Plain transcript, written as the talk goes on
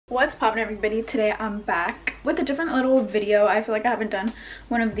What's poppin', everybody? Today I'm back with a different little video. I feel like I haven't done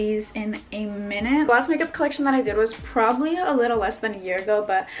one of these in a minute. The last makeup collection that I did was probably a little less than a year ago,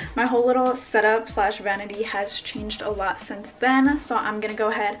 but my whole little setup slash vanity has changed a lot since then. So I'm gonna go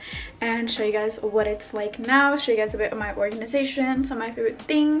ahead and show you guys what it's like now, show you guys a bit of my organization, some of my favorite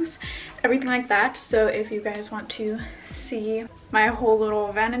things, everything like that. So if you guys want to see my whole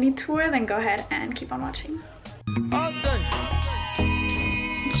little vanity tour, then go ahead and keep on watching.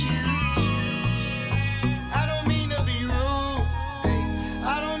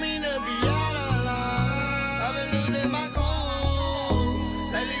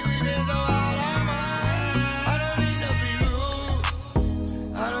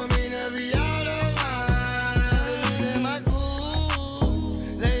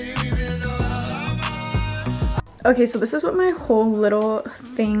 Okay, so this is what my whole little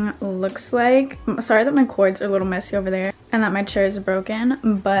thing looks like. Sorry that my cords are a little messy over there and that my chair is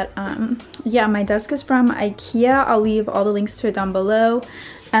broken, but yeah, my desk is from IKEA. I'll leave all the links to it down below.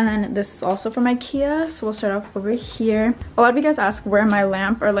 And then this is also from IKEA, so we'll start off over here. A lot of you guys ask where my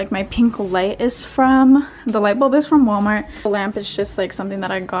lamp or like my pink light is from. The light bulb is from Walmart. The lamp is just like something that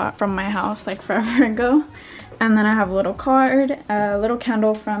I got from my house like forever ago. And then I have a little card, a little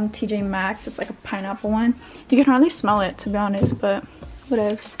candle from TJ Maxx. It's like a pineapple one. You can hardly smell it, to be honest, but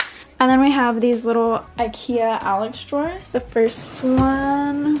whatevs. And then we have these little IKEA Alex drawers. The first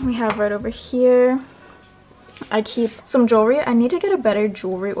one we have right over here. I keep some jewelry. I need to get a better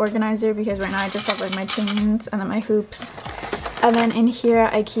jewelry organizer because right now I just have like my chains and then my hoops. And then in here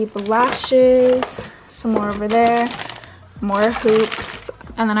I keep lashes, some more over there, more hoops.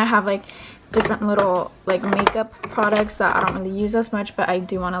 And then I have like different little like makeup products that I don't really use as much, but I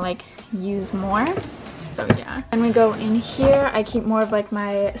do want to like use more. So yeah. Then we go in here. I keep more of like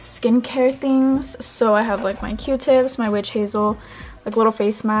my skincare things. So I have like my Q-tips, my witch hazel, like little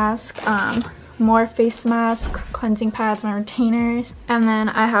face mask, more face mask, cleansing pads, my retainers, and then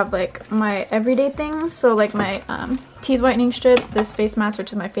I have like my everyday things. So like my teeth whitening strips, this face mask,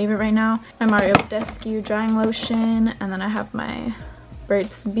 which is my favorite right now, my Mario Badescu drying lotion, and then I have my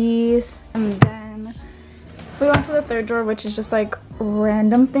Burt's Bees. And then we went to the third drawer, which is just like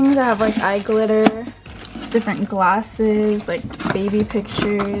random things. I have like eye glitter, different glasses, like baby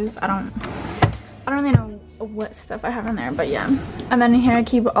pictures. I don't really know what stuff I have in there, but yeah. And then in here I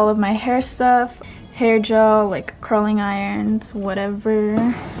keep all of my hair stuff, hair gel, like curling irons, whatever.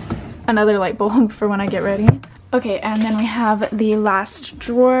 Another light bulb for when I get ready. Okay, and then we have the last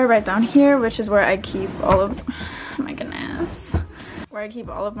drawer right down here, which is where I keep all of, oh my goodness, where I keep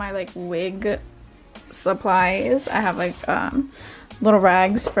all of my like wig supplies. I have like little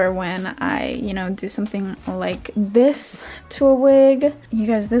rags for when I, you know, do something like this to a wig. You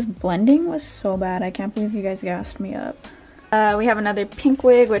guys, this blending was so bad. I can't believe you guys gassed me up. We have another pink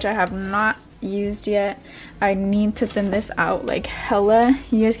wig, which I have not used yet. I need to thin this out like hella.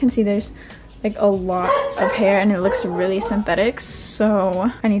 You guys can see there's like a lot of hair and it looks really synthetic, so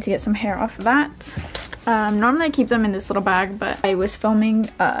I need to get some hair off of that. Normally I keep them in this little bag, but I was filming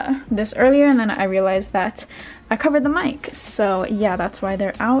this earlier and then I realized that I covered the mic, so yeah, that's why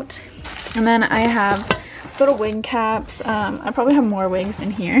they're out. And then I have little wig caps. I probably have more wigs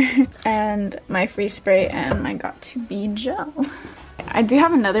in here and my free spray and my got to be gel. I do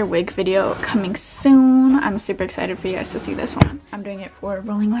have another wig video coming soon. I'm super excited for you guys to see this one. I'm doing it for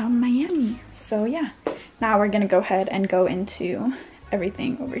Rolling Loud Miami. So yeah, now we're gonna go ahead and go into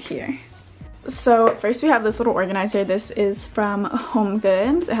everything over here. So first we have this little organizer. This is from Home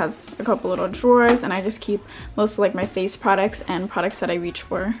Goods. It has a couple little drawers and I just keep most of like my face products and products that I reach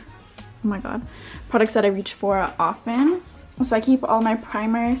for. Oh my god. Products that I reach for often. So I keep all my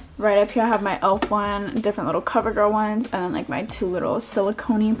primers. Right up here I have my e.l.f. one, different little CoverGirl ones, and then like my two little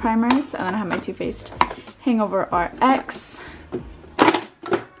silicone primers. And then I have my Too Faced Hangover RX.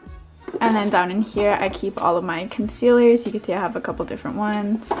 And then down in here I keep all of my concealers. You can see I have a couple different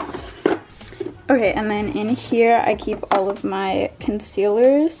ones. Okay, and then in here I keep all of my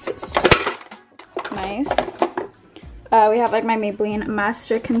concealers. Nice. We have like my Maybelline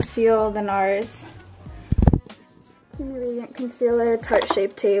Master Conceal, the NARS Radiant Concealer, Tarte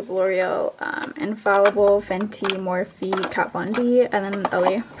Shape Tape, L'Oreal Infallible, Fenty, Morphe, Kat Von D, and then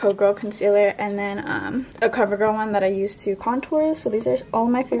LA Pro Girl Concealer, and then a CoverGirl one that I use to contour. So these are all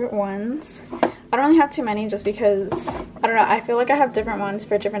my favorite ones. I don't really have too many just because, I don't know, I feel like I have different ones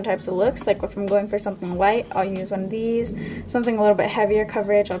for different types of looks. Like if I'm going for something light, I'll use one of these. Something a little bit heavier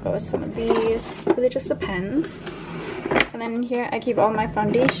coverage, I'll go with some of these. Really just depends. And then in here I keep all my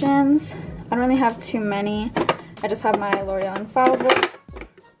foundations. I don't really have too many. I just have my L'Oreal Infallible.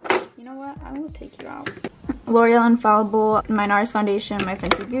 You know what? I will take you out. L'Oreal Infallible, my NARS foundation, my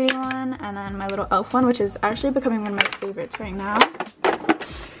Fenty Beauty one, and then my little e.l.f. one, which is actually becoming one of my favorites right now.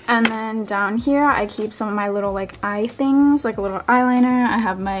 And then down here, I keep some of my little like eye things, like a little eyeliner. I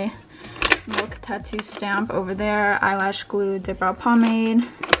have my Milk tattoo stamp over there, eyelash glue, dip brow pomade,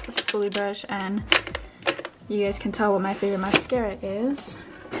 a spoolie brush, and you guys can tell what my favorite mascara is.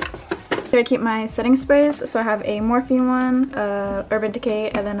 Here I keep my setting sprays. So I have a Morphe one, Urban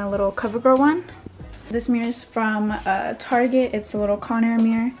Decay, and then a little CoverGirl one. This mirror is from Target. It's a little Conair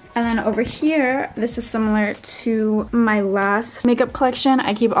mirror. And then over here, this is similar to my last makeup collection.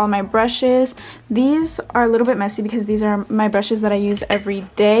 I keep all my brushes. These are a little bit messy because these are my brushes that I use every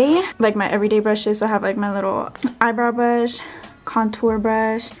day. Like my everyday brushes. So I have like my little eyebrow brush, contour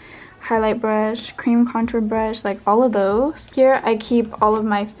brush, highlight brush, cream contour brush, like all of those. Here I keep all of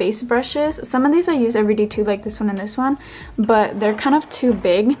my face brushes. Some of these I use every day too, like this one and this one, but they're kind of too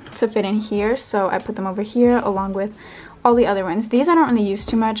big to fit in here, so I put them over here along with all the other ones. These I don't really use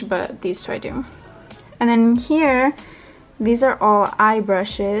too much, but these two I do. And then here, these are all eye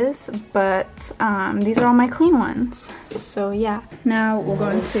brushes, but these are all my clean ones. So yeah, now we'll go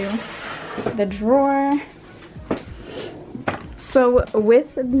into the drawer. So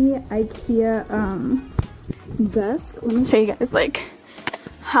with the IKEA desk, let me show you guys like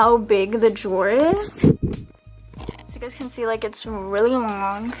how big the drawer is. So you guys can see like it's really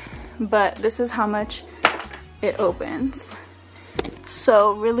long, but this is how much it opens.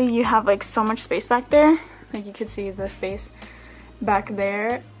 So really you have like so much space back there. Like you could see the space back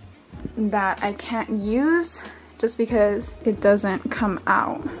there that I can't use just because it doesn't come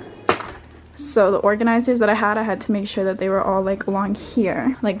out. So the organizers that I had to make sure that they were all like along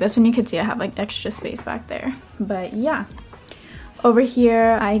here. Like this one you could see I have like extra space back there. But yeah. Over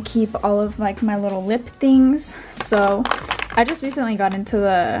here I keep all of like my little lip things. So I just recently got into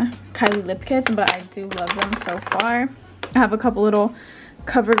the Kylie lip kits, but I do love them so far. I have a couple little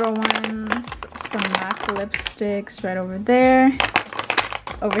CoverGirl ones, some MAC lipsticks right over there.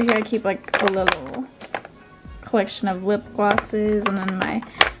 Over here I keep like a little collection of lip glosses and then my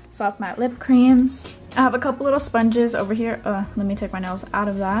soft matte lip creams. I have a couple little sponges over here. Let me take my nails out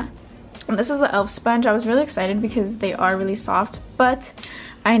of that. And this is the e.l.f. sponge. I was really excited because they are really soft, but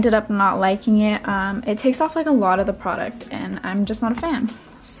I ended up not liking it. It takes off like a lot of the product and I'm just not a fan.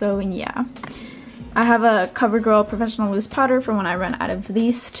 So yeah. I have a CoverGirl Professional Loose Powder for when I run out of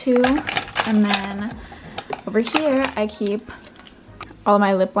these two. And then over here I keep all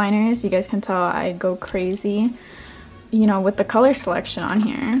my lip liners. You guys can tell I go crazy, you know, with the color selection on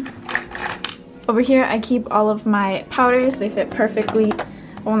here. Over here I keep all of my powders. They fit perfectly.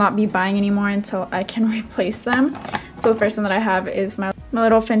 I will not be buying anymore until I can replace them. So the first one that I have is my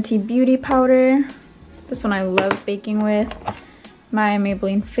little Fenty Beauty powder. This one I love baking with. My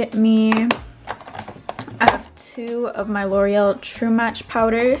Maybelline Fit Me. I have two of my L'Oreal True Match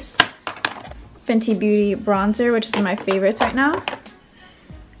powders. Fenty Beauty bronzer, which is one of my favorites right now.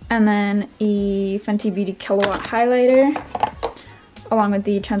 And then a Fenty Beauty Kilowatt highlighter, along with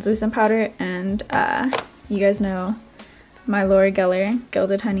the translucent powder, and you guys know my Laura Geller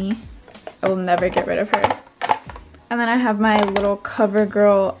Gilded Honey. I will never get rid of her. And then I have my little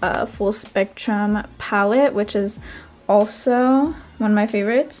CoverGirl Full Spectrum palette, which is also one of my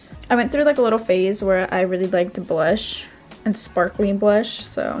favorites. I went through like a little phase where I really liked blush and sparkly blush,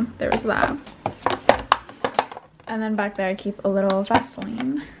 so there was that. And then back there I keep a little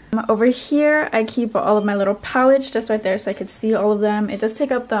Vaseline. Over here I keep all of my little palettes just right there so I could see all of them. It does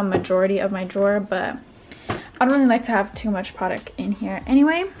take up the majority of my drawer, but I don't really like to have too much product in here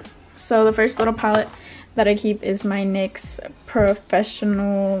anyway. So the first little palette that I keep is my NYX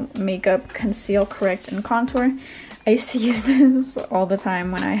Professional Makeup Conceal, Correct, and Contour. I used to use this all the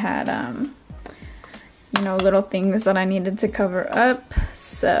time when I had you know, little things that I needed to cover up.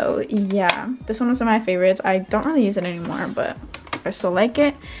 So yeah, this one was one of my favorites. I don't really use it anymore, but I still like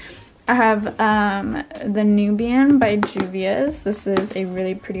it. I have the Nubian by Juvia's. This is a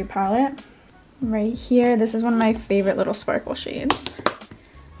really pretty palette. Right here, this is one of my favorite little sparkle shades.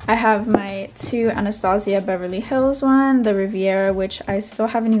 I have my two Anastasia Beverly Hills one, the Riviera, which I still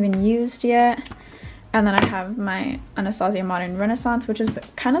haven't even used yet. And then I have my Anastasia Modern Renaissance, which is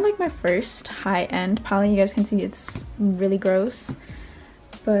kind of like my first high-end palette. You guys can see it's really gross.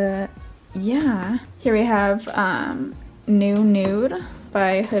 But yeah. Here we have New Nude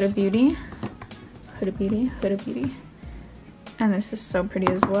by Huda Beauty. Huda Beauty. And this is so pretty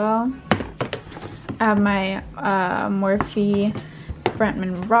as well. I have my Morphe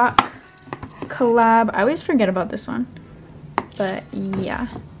Brentman Rock collab. I always forget about this one. But yeah.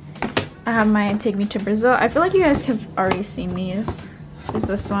 I have my Take Me to Brazil. I feel like you guys have already seen these. There's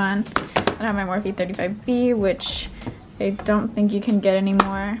this one. I have my Morphe 35B, which I don't think you can get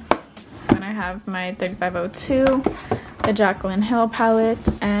anymore. And I have my 3502, the Jaclyn Hill palette,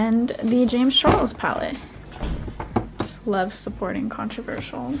 and the James Charles palette. Just love supporting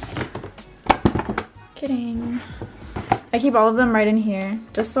controversials. Kidding. I keep all of them right in here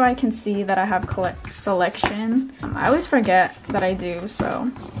just so I can see that I have selection. I always forget that I do,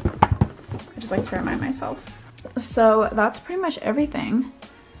 so I just like to remind myself. So that's pretty much everything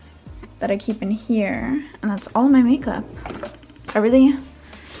that I keep in here, and that's all of my makeup. I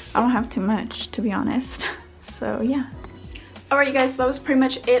don't have too much, to be honest. So yeah. Alright you guys, that was pretty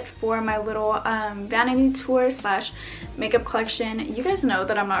much it for my little vanity tour slash makeup collection. You guys know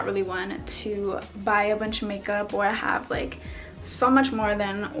that I'm not really one to buy a bunch of makeup or have like so much more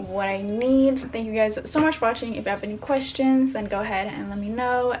than what I need. Thank you guys so much for watching. If you have any questions, then go ahead and let me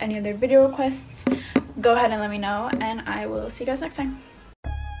know. Any other video requests, go ahead and let me know, and I will see you guys next time.